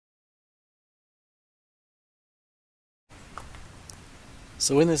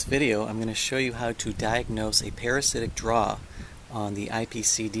So in this video I'm going to show you how to diagnose a parasitic draw on the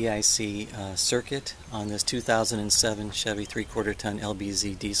IPC DIC circuit on this 2007 Chevy 3/4 ton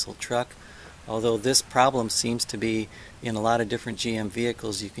LBZ diesel truck. Although this problem seems to be in a lot of different GM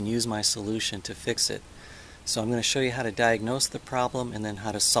vehicles, you can use my solution to fix it. So I'm going to show you how to diagnose the problem and then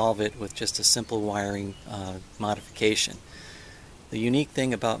how to solve it with just a simple wiring modification. The unique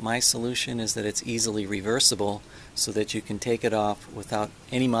thing about my solution is that it's easily reversible so that you can take it off without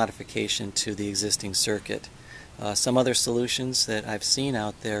any modification to the existing circuit. Some other solutions that I've seen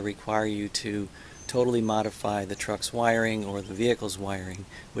out there require you to totally modify the truck's wiring or the vehicle's wiring,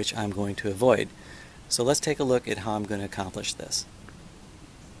 which I'm going to avoid. So let's take a look at how I'm going to accomplish this.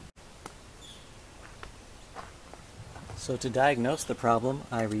 So to diagnose the problem,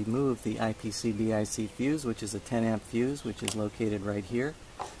 I remove the IPC DIC fuse, which is a 10 amp fuse, which is located right here.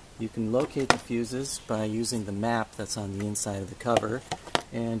 You can locate the fuses by using the map that's on the inside of the cover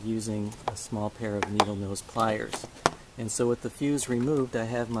and using a small pair of needle nose pliers. And so with the fuse removed, I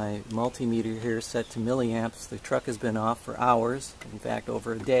have my multimeter here set to milliamps. The truck has been off for hours, in fact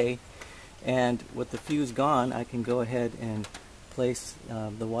over a day. And with the fuse gone, I can go ahead and place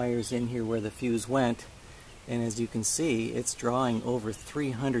the wires in here where the fuse went. And as you can see, it's drawing over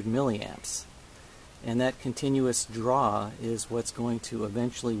 300 milliamps. And that continuous draw is what's going to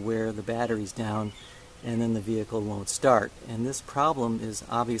eventually wear the batteries down, and then the vehicle won't start. And this problem is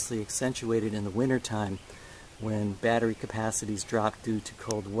obviously accentuated in the wintertime when battery capacities drop due to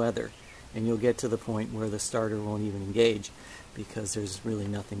cold weather. And you'll get to the point where the starter won't even engage because there's really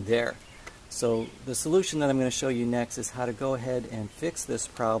nothing there. So the solution that I'm going to show you next is how to go ahead and fix this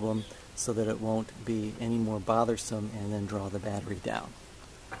problem so that it won't be any more bothersome and then draw the battery down.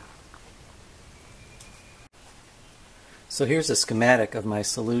 So here's a schematic of my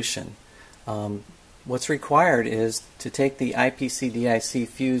solution. What's required is to take the IPC DIC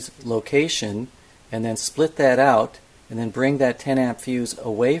fuse location and then split that out and then bring that 10 amp fuse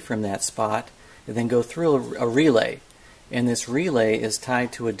away from that spot and then go through a relay. And this relay is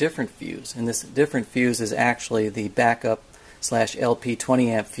tied to a different fuse, and this different fuse is actually the backup / LP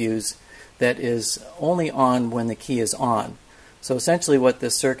 20 amp fuse that is only on when the key is on. So essentially what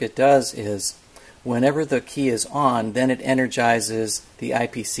this circuit does is whenever the key is on, then it energizes the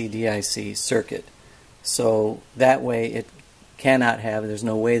IPC DIC circuit. So that way it cannot have, there's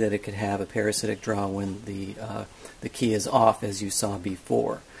no way that it could have a parasitic draw when the key is off, as you saw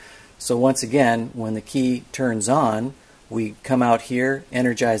before. So once again, when the key turns on, we come out here,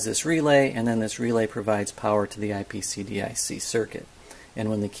 energize this relay, and then this relay provides power to the IPC DIC circuit. And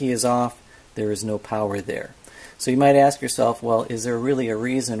when the key is off, there is no power there. So you might ask yourself, well, is there really a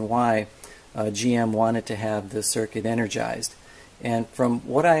reason why GM wanted to have this circuit energized? And from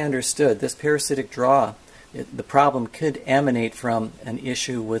what I understood, this parasitic draw, the problem could emanate from an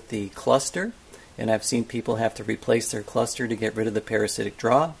issue with the cluster, and I've seen people have to replace their cluster to get rid of the parasitic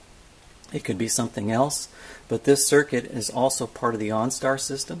draw. It could be something else, but this circuit is also part of the OnStar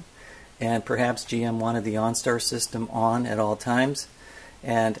system, and perhaps GM wanted the OnStar system on at all times.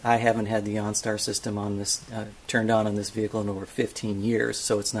 And I haven't had the OnStar system on this turned on this vehicle in over 15 years,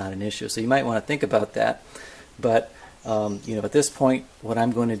 so it's not an issue. So you might want to think about that. But at this point, what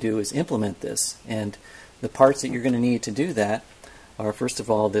I'm going to do is implement this. And the parts that you're going to need to do that are, first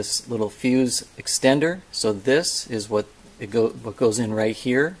of all, this little fuse extender. So this is what goes in right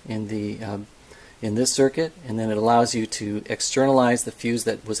here in this circuit, and then it allows you to externalize the fuse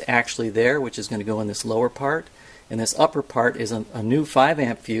that was actually there, which is going to go in this lower part. And this upper part is a new 5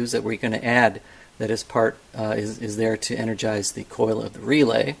 amp fuse that we're going to add, that is part is there to energize the coil of the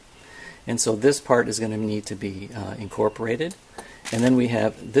relay. And so this part is going to need to be incorporated. And then we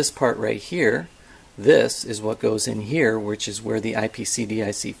have this part right here. This is what goes in here, which is where the IPC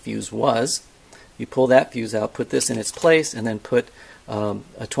DIC fuse was. You pull that fuse out, put this in its place, and then put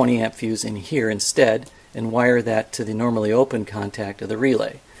a 20 amp fuse in here instead, and wire that to the normally open contact of the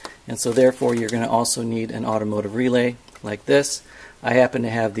relay. And so therefore you're going to also need an automotive relay like this. I happen to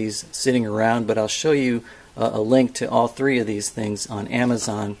have these sitting around, but I'll show you a link to all three of these things on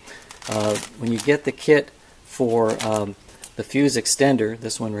Amazon. When you get the kit for the fuse extender,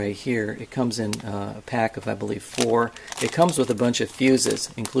 this one right here, it comes in a pack of, I believe, 4. It comes with a bunch of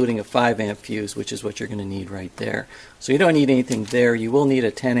fuses, including a 5 amp fuse, which is what you're going to need right there. So you don't need anything there. You will need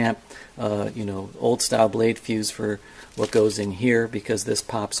a 10 amp old style blade fuse for what goes in here, because this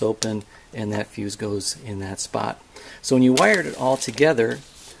pops open and that fuse goes in that spot. So when you wired it all together,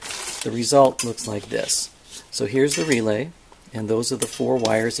 the result looks like this. So here's the relay, and those are the 4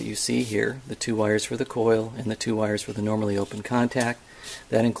 wires that you see here, the 2 wires for the coil and the 2 wires for the normally open contact.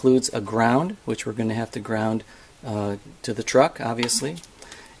 That includes a ground, which we're going to have to ground to the truck, obviously.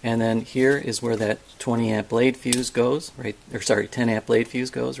 And then here is where that 20 amp blade fuse goes, right? Or sorry, 10 amp blade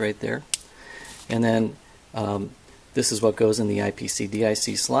fuse goes right there. And then this is what goes in the IPC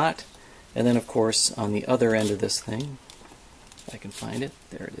DIC slot. And then of course on the other end of this thing, if I can find it,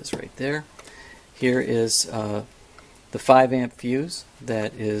 there it is right there. Here is the 5 amp fuse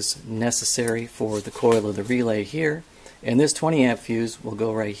that is necessary for the coil of the relay here. And this 20 amp fuse will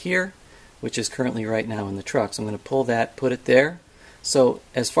go right here, which is currently right now in the truck. So I'm going to pull that, put it there. So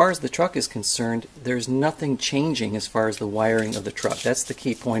as far as the truck is concerned, there's nothing changing as far as the wiring of the truck. That's the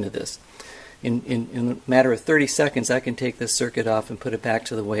key point of this. In a matter of 30 seconds, I can take this circuit off and put it back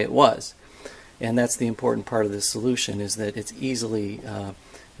to the way it was. And that's the important part of this solution, is that it's easily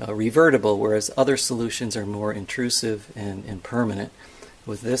revertible, whereas other solutions are more intrusive and permanent.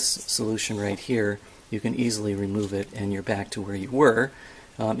 With this solution right here, you can easily remove it and you're back to where you were.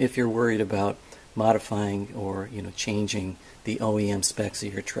 If you're worried about modifying or changing the OEM specs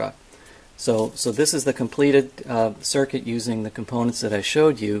of your truck. So this is the completed circuit using the components that I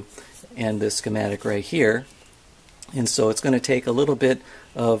showed you and the schematic right here. And so it's going to take a little bit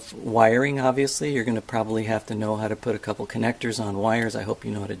of wiring, obviously. You're going to probably have to know how to put a couple connectors on wires. I hope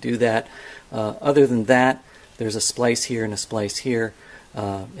you know how to do that. Other than that, there's a splice here and a splice here,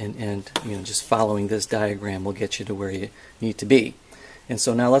 and just following this diagram will get you to where you need to be. And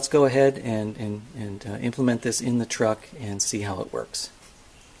so now let's go ahead and implement this in the truck and see how it works.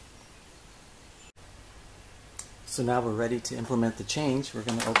 So now we're ready to implement the change. We're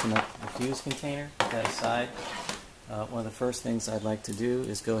going to open up the fuse container, put that aside. One of the first things I'd like to do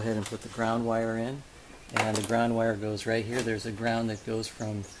is go ahead and put the ground wire in. And the ground wire goes right here. There's a ground that goes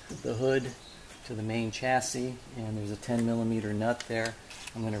from the hood to the main chassis, and there's a 10mm nut there.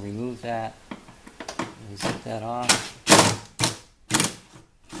 I'm going to remove that. Zip that off.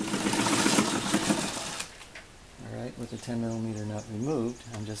 Alright, with the 10mm nut removed,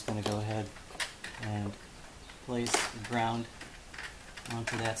 I'm just going to go ahead and place the ground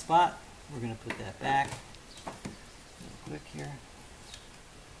onto that spot. We're going to put that back real quick here.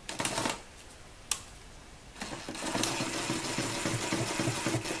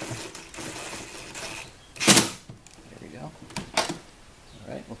 There we go.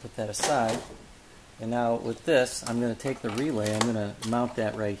 Alright, we'll put that aside. And now with this, I'm going to take the relay, I'm going to mount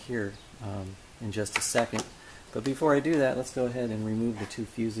that right here in just a second. But before I do that, let's go ahead and remove the two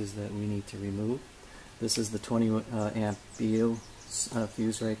fuses that we need to remove. This is the 20 amp BU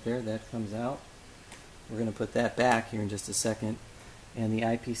fuse right there. That comes out. We're going to put that back here in just a second. And the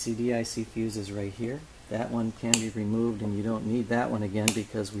IPC DIC fuse is right here. That one can be removed, and you don't need that one again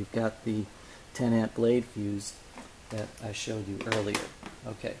because we've got the 10 amp blade fuse that I showed you earlier.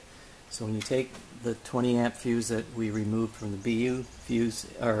 Okay, so when you take the 20 amp fuse that we removed from the BU fuse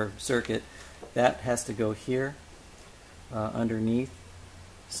or circuit, that has to go here underneath,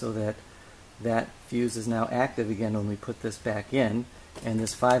 so that that fuse is now active again when we put this back in. And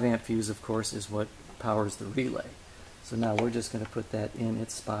this 5 amp fuse, of course, is what powers the relay. So now we're just going to put that in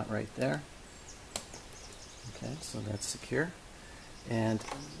its spot right there. Okay, so that's secure. And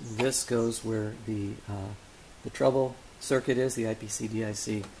this goes where the trouble circuit is, the IPC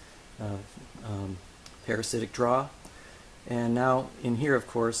DIC parasitic draw. And now in here, of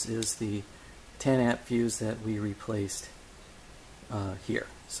course, is the 10 amp fuse that we replaced here.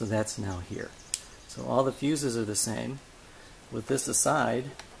 So that's now here. So all the fuses are the same. With this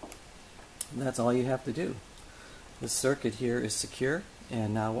aside, that's all you have to do. This circuit here is secure,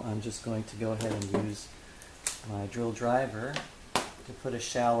 and now I'm just going to go ahead and use my drill driver to put a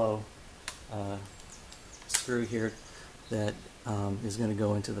shallow screw here that is going to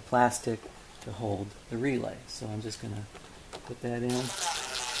go into the plastic to hold the relay. So I'm just going to put that in.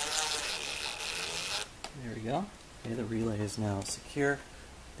 There we go. Okay, the relay is now secure.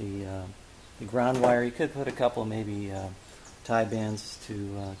 The ground wire, you could put a couple maybe tie bands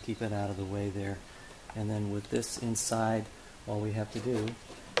to keep it out of the way there. And then with this inside, all we have to do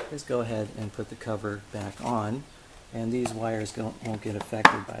is go ahead and put the cover back on. And these wires won't get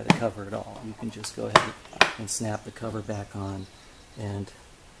affected by the cover at all. You can just go ahead and snap the cover back on, and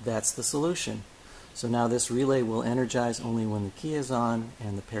that's the solution. So now this relay will energize only when the key is on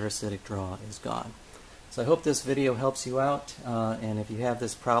and the parasitic draw is gone. So I hope this video helps you out, and if you have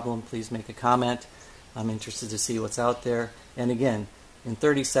this problem, please make a comment. I'm interested to see what's out there. And again, in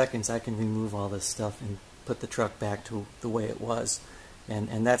 30 seconds I can remove all this stuff and put the truck back to the way it was.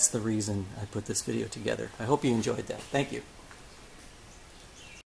 And that's the reason I put this video together. I hope you enjoyed that. Thank you.